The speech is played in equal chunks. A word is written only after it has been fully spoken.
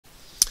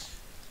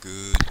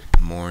Good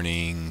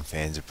morning,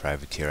 fans of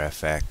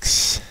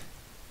PrivateerFX.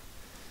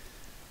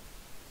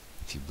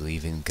 If you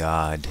believe in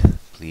God,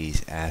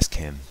 please ask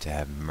Him to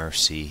have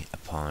mercy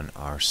upon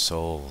our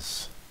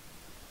souls.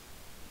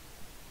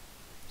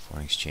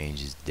 Foreign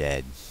exchange is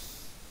dead.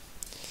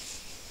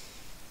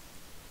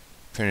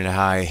 Printed a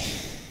high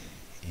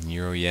in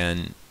Euro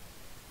Yen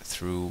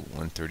through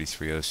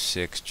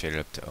 133.06, traded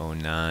up to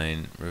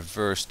 09,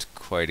 reversed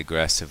quite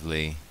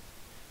aggressively.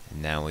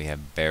 And now we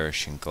have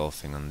bearish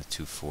engulfing on the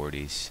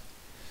 240s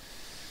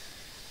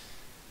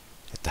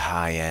at the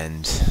high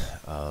end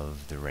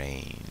of the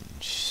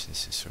range.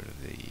 This is sort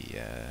of the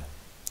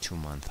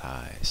 2-month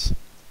highs.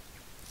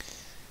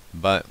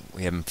 But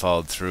we haven't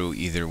followed through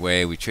either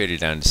way. We traded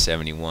down to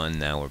 71.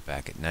 Now we're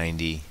back at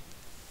 90.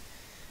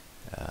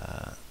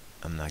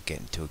 I'm not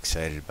getting too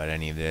excited about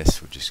any of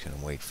this. We're just going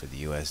to wait for the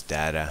US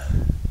data,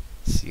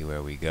 see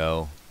where we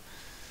go.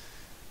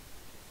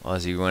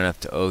 Aussie went up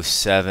to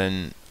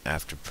 07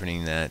 after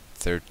printing that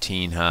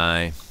 13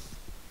 high.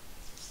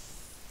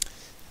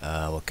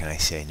 What can I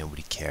say?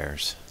 Nobody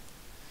cares.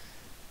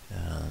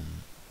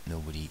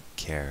 Nobody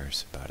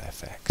cares about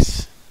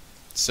FX.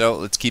 So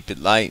let's keep it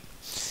light.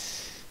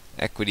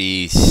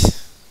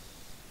 Equities,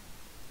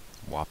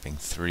 whopping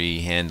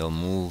 3 handle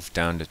move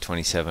down to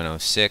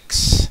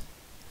 27.06.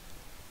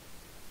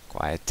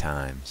 Quiet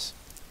times.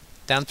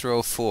 Down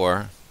through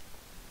 04.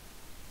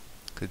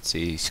 Could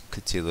see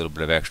a little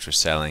bit of extra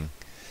selling.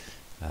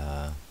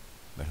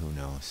 But who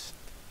knows?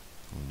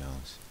 Who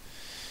knows?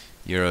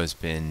 Euro's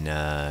been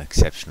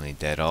exceptionally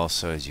dead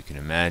also, as you can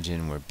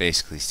imagine. We're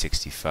basically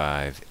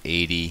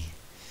 65.80.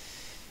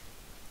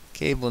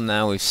 Cable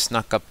now, we've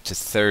snuck up to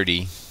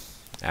 30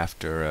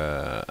 after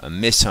a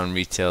miss on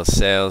retail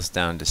sales,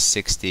 down to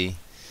 60.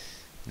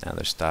 Now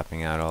they're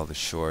stopping out all the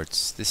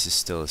shorts. This is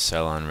still a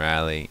sell-on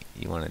rally.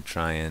 You want to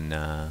try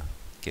and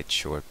get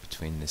short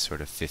between this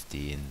sort of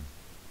 50 and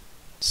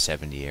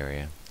 70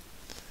 area.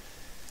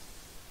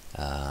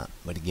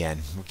 But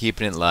again, we're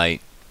keeping it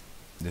light.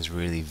 There's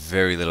really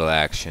very little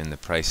action. The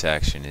price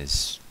action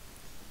is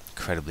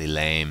incredibly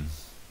lame.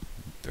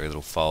 Very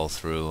little follow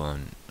through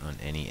on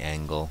any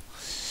angle.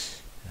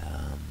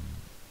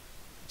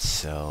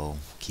 So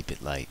keep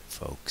it light,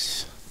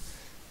 folks.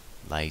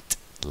 Light,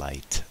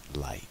 light,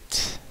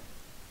 light.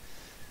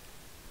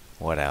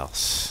 What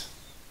else?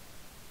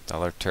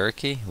 Dollar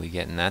turkey? We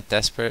getting that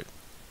desperate?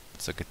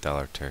 Let's look at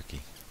dollar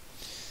turkey.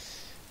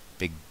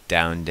 Big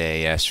down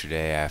day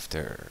yesterday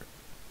after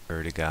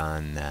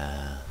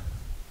Erdogan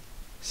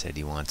said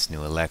he wants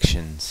new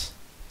elections.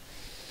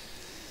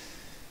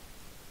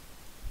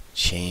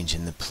 Change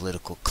in the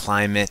political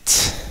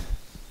climate.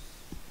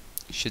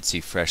 You should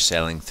see fresh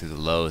selling through the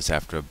lows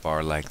after a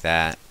bar like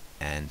that,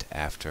 and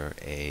after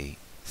a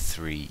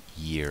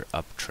 3-year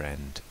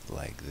uptrend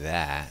like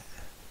that.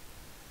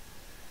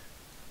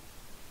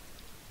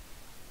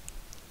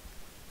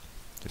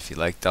 If you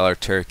like dollar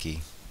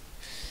turkey,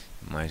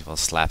 you might as well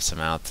slap some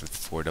out through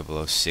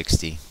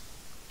 40060.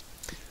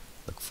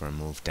 Look for a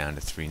move down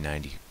to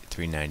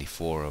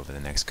 394 over the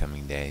next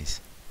coming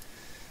days.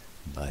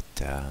 But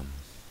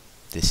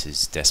this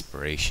is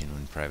desperation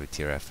when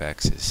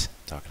PrivateerFX is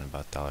talking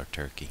about dollar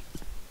turkey.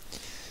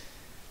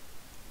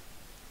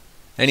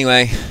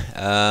 Anyway,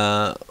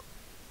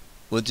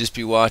 we'll just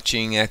be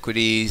watching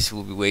equities.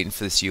 We'll be waiting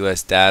for this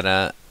US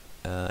data.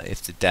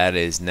 If the data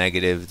is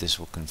negative, this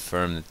will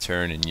confirm the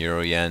turn in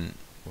Euro Yen.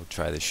 We'll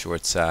try the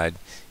short side.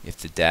 If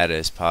the data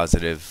is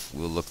positive,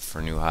 we'll look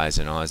for new highs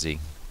in Aussie.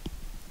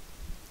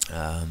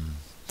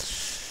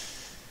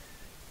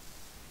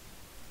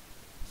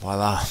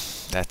 Voila,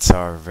 that's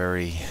our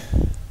very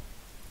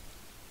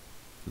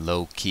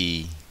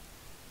low-key,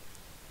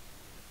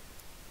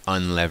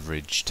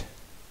 unleveraged,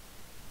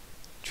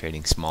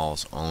 trading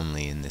smalls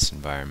only in this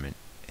environment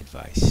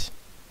advice.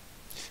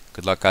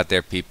 Good luck out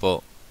there,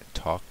 people.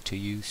 Talk to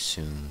you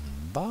soon.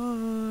 Bye.